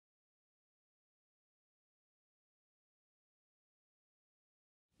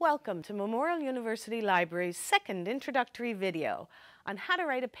Welcome to Memorial University Library's second introductory video on how to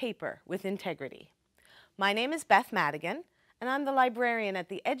write a paper with integrity. My name is Beth Maddigan, and I'm the librarian at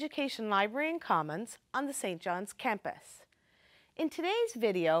the Education Library and Commons on the St. John's campus. In today's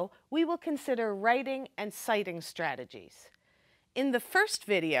video, we will consider writing and citing strategies. In the first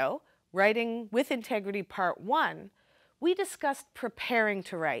video, Writing with Integrity Part 1, we discussed preparing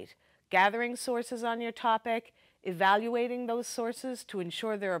to write, gathering sources on your topic, evaluating those sources to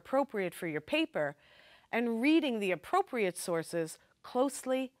ensure they're appropriate for your paper, and reading the appropriate sources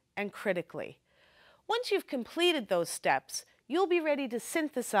closely and critically. Once you've completed those steps, you'll be ready to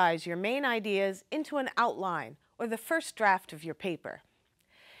synthesize your main ideas into an outline or the first draft of your paper.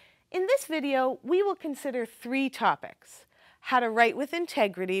 In this video, we will consider three topics: how to write with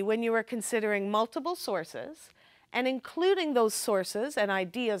integrity when you are considering multiple sources and including those sources and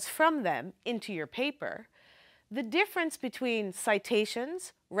ideas from them into your paper, the difference between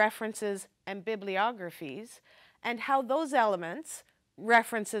citations, references, and bibliographies, and how those elements,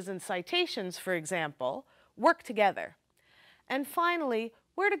 references and citations, for example, work together. And finally,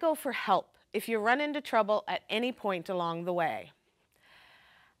 where to go for help if you run into trouble at any point along the way.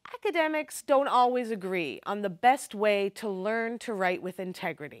 Academics don't always agree on the best way to learn to write with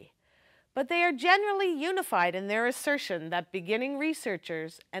integrity, but they are generally unified in their assertion that beginning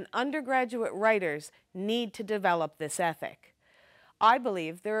researchers and undergraduate writers need to develop this ethic. I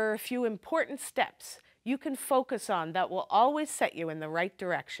believe there are a few important steps you can focus on that will always set you in the right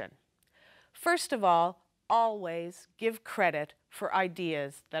direction. First of all, always give credit for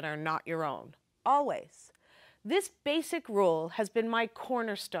ideas that are not your own. Always. This basic rule has been my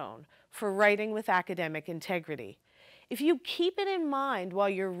cornerstone for writing with academic integrity. If you keep it in mind while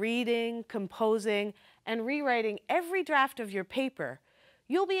you're reading, composing, and rewriting every draft of your paper,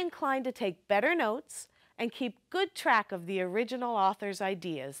 you'll be inclined to take better notes and keep good track of the original author's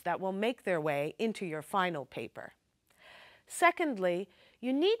ideas that will make their way into your final paper. Secondly,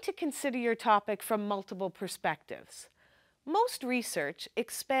 you need to consider your topic from multiple perspectives. Most research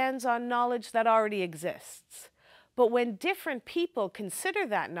expands on knowledge that already exists, but when different people consider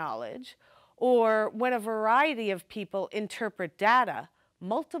that knowledge, or when a variety of people interpret data,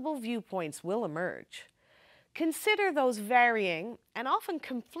 multiple viewpoints will emerge. Consider those varying and often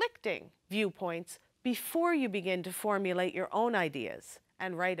conflicting viewpoints before you begin to formulate your own ideas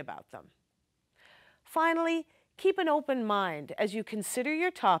and write about them. Finally, keep an open mind as you consider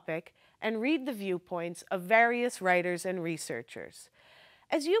your topic and read the viewpoints of various writers and researchers.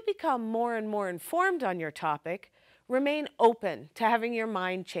 As you become more and more informed on your topic, remain open to having your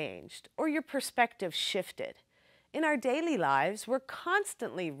mind changed or your perspective shifted. In our daily lives, we're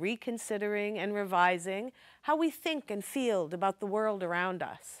constantly reconsidering and revising how we think and feel about the world around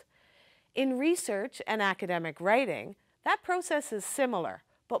us. In research and academic writing, that process is similar,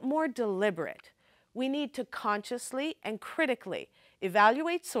 but more deliberate. We need to consciously and critically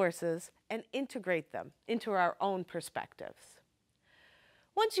evaluate sources and integrate them into our own perspectives.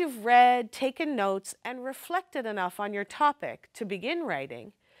 Once you've read, taken notes, and reflected enough on your topic to begin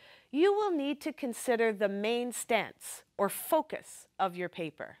writing, you will need to consider the main stance or focus of your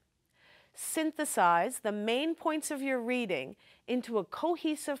paper. Synthesize the main points of your reading into a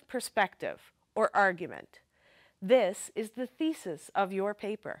cohesive perspective or argument. This is the thesis of your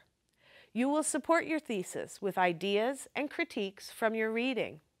paper. You will support your thesis with ideas and critiques from your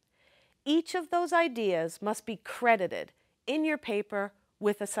reading. Each of those ideas must be credited in your paper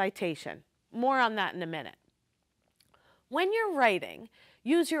with a citation. More on that in a minute. When you're writing,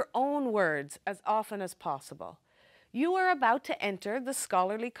 use your own words as often as possible. You are about to enter the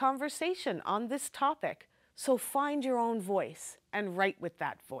scholarly conversation on this topic, so find your own voice and write with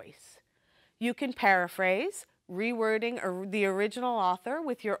that voice. You can paraphrase, rewording the original author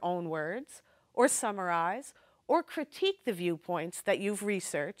with your own words, or summarize, or critique the viewpoints that you've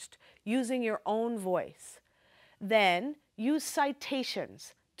researched using your own voice. Then, use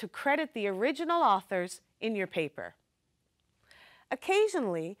citations to credit the original authors in your paper.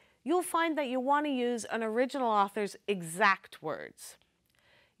 Occasionally, you'll find that you want to use an original author's exact words.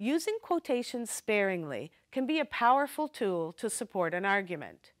 Using quotations sparingly can be a powerful tool to support an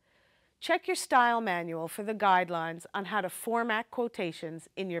argument. Check your style manual for the guidelines on how to format quotations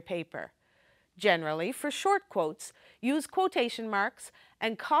in your paper. Generally, for short quotes, use quotation marks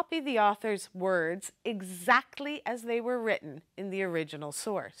and copy the author's words exactly as they were written in the original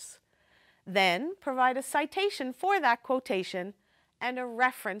source. Then, provide a citation for that quotation and a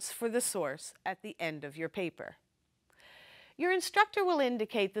reference for the source at the end of your paper. Your instructor will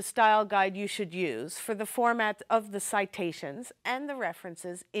indicate the style guide you should use for the format of the citations and the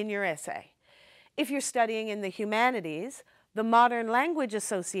references in your essay. If you're studying in the humanities, The Modern Language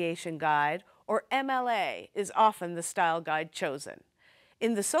Association Guide, or MLA, is often the style guide chosen.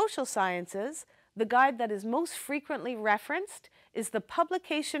 In the social sciences, the guide that is most frequently referenced is the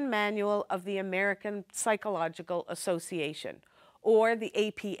Publication Manual of the American Psychological Association, or the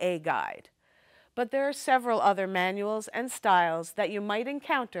APA Guide. But there are several other manuals and styles that you might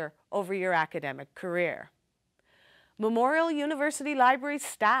encounter over your academic career. Memorial University Library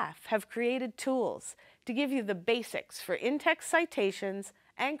staff have created tools to give you the basics for in-text citations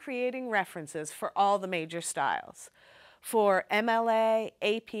and creating references for all the major styles. For MLA,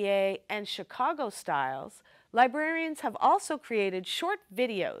 APA, and Chicago styles, librarians have also created short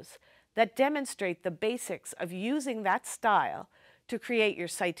videos that demonstrate the basics of using that style to create your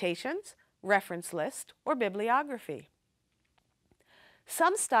citations, reference list, or bibliography.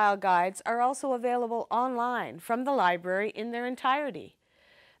 Some style guides are also available online from the library in their entirety.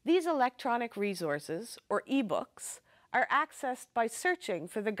 These electronic resources, or ebooks, are accessed by searching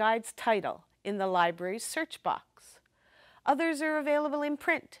for the guide's title in the library's search box. Others are available in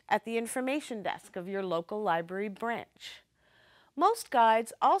print at the information desk of your local library branch. Most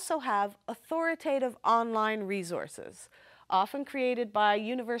guides also have authoritative online resources, often created by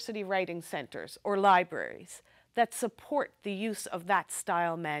university writing centers or libraries, that support the use of that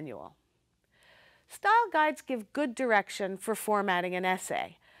style manual. Style guides give good direction for formatting an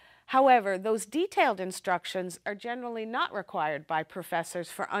essay. However, those detailed instructions are generally not required by professors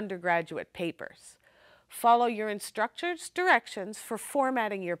for undergraduate papers. Follow your instructor's directions for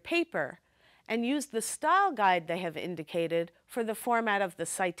formatting your paper and use the style guide they have indicated for the format of the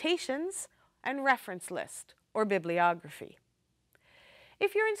citations and reference list or bibliography.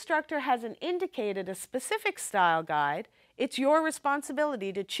 If your instructor hasn't indicated a specific style guide, it's your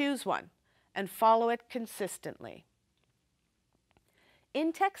responsibility to choose one and follow it consistently.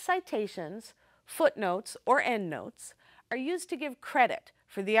 In-text citations, footnotes, or endnotes are used to give credit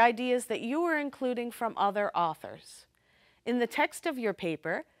for the ideas that you are including from other authors. In the text of your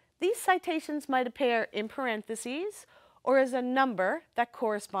paper, these citations might appear in parentheses or as a number that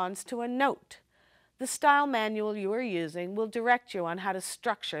corresponds to a note. The style manual you are using will direct you on how to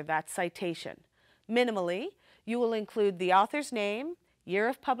structure that citation. Minimally, you will include the author's name, year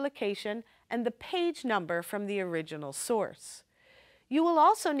of publication, and the page number from the original source. You will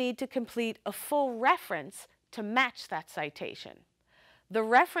also need to complete a full reference to match that citation. The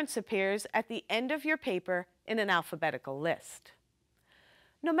reference appears at the end of your paper in an alphabetical list.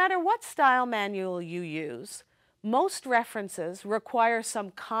 No matter what style manual you use, most references require some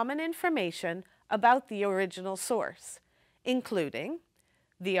common information about the original source, including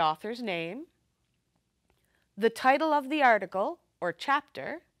the author's name, the title of the article or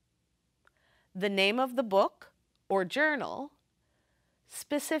chapter, the name of the book or journal,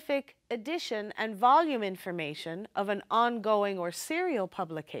 specific edition and volume information of an ongoing or serial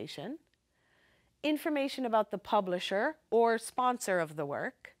publication, information about the publisher or sponsor of the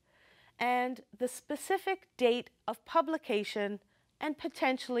work, and the specific date of publication and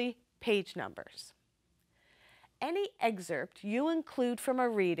potentially page numbers. Any excerpt you include from a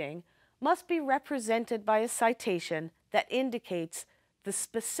reading must be represented by a citation that indicates the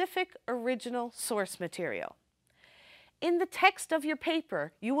specific original source material. In the text of your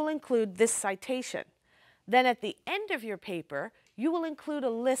paper, you will include this citation. Then at the end of your paper, you will include a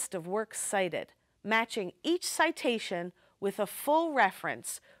list of works cited, matching each citation with a full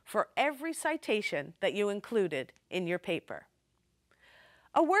reference for every citation that you included in your paper.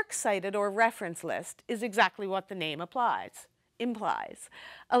 A works cited or reference list is exactly what the name implies.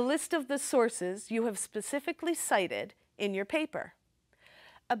 A list of the sources you have specifically cited in your paper.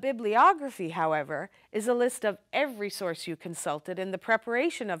 A bibliography, however, is a list of every source you consulted in the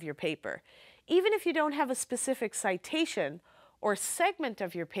preparation of your paper, even if you don't have a specific citation or segment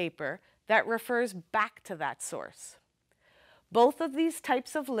of your paper that refers back to that source. Both of these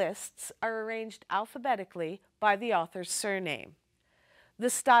types of lists are arranged alphabetically by the author's surname. The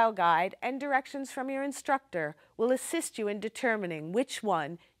style guide and directions from your instructor will assist you in determining which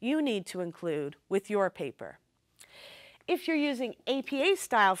one you need to include with your paper. If you're using APA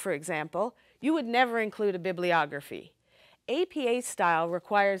style, for example, you would never include a bibliography. APA style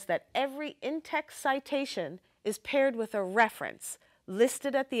requires that every in-text citation is paired with a reference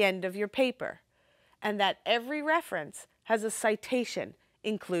listed at the end of your paper, and that every reference has a citation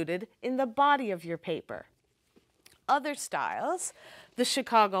included in the body of your paper. Other styles, the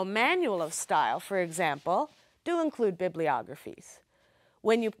Chicago Manual of Style, for example, do include bibliographies.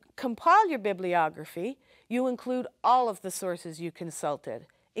 When you compile your bibliography, you include all of the sources you consulted,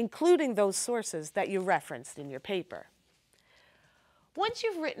 including those sources that you referenced in your paper. Once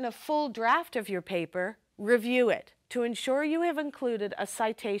you've written a full draft of your paper, review it to ensure you have included a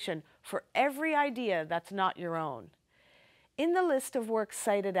citation for every idea that's not your own. In the list of works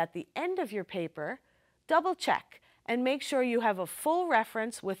cited at the end of your paper, double-check and make sure you have a full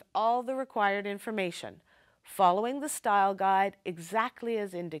reference with all the required information, following the style guide exactly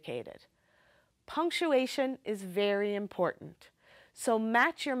as indicated. Punctuation is very important, so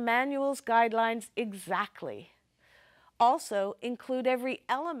match your manual's guidelines exactly. Also, include every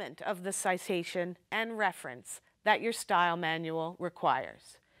element of the citation and reference that your style manual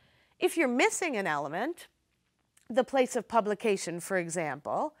requires. If you're missing an element, the place of publication, for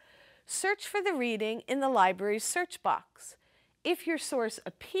example, search for the reading in the library's search box. If your source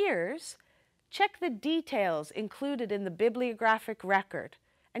appears, check the details included in the bibliographic record,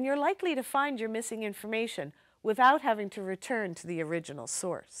 and you're likely to find your missing information without having to return to the original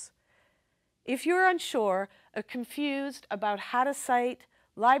source. If you're unsure or confused about how to cite,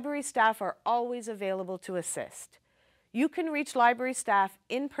 library staff are always available to assist. You can reach library staff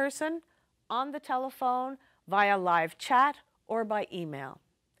in person, on the telephone, via live chat, or by email.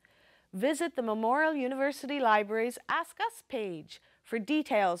 Visit the Memorial University Library's Ask Us page for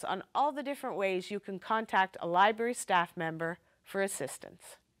details on all the different ways you can contact a library staff member for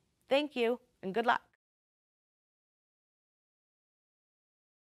assistance. Thank you, and good luck.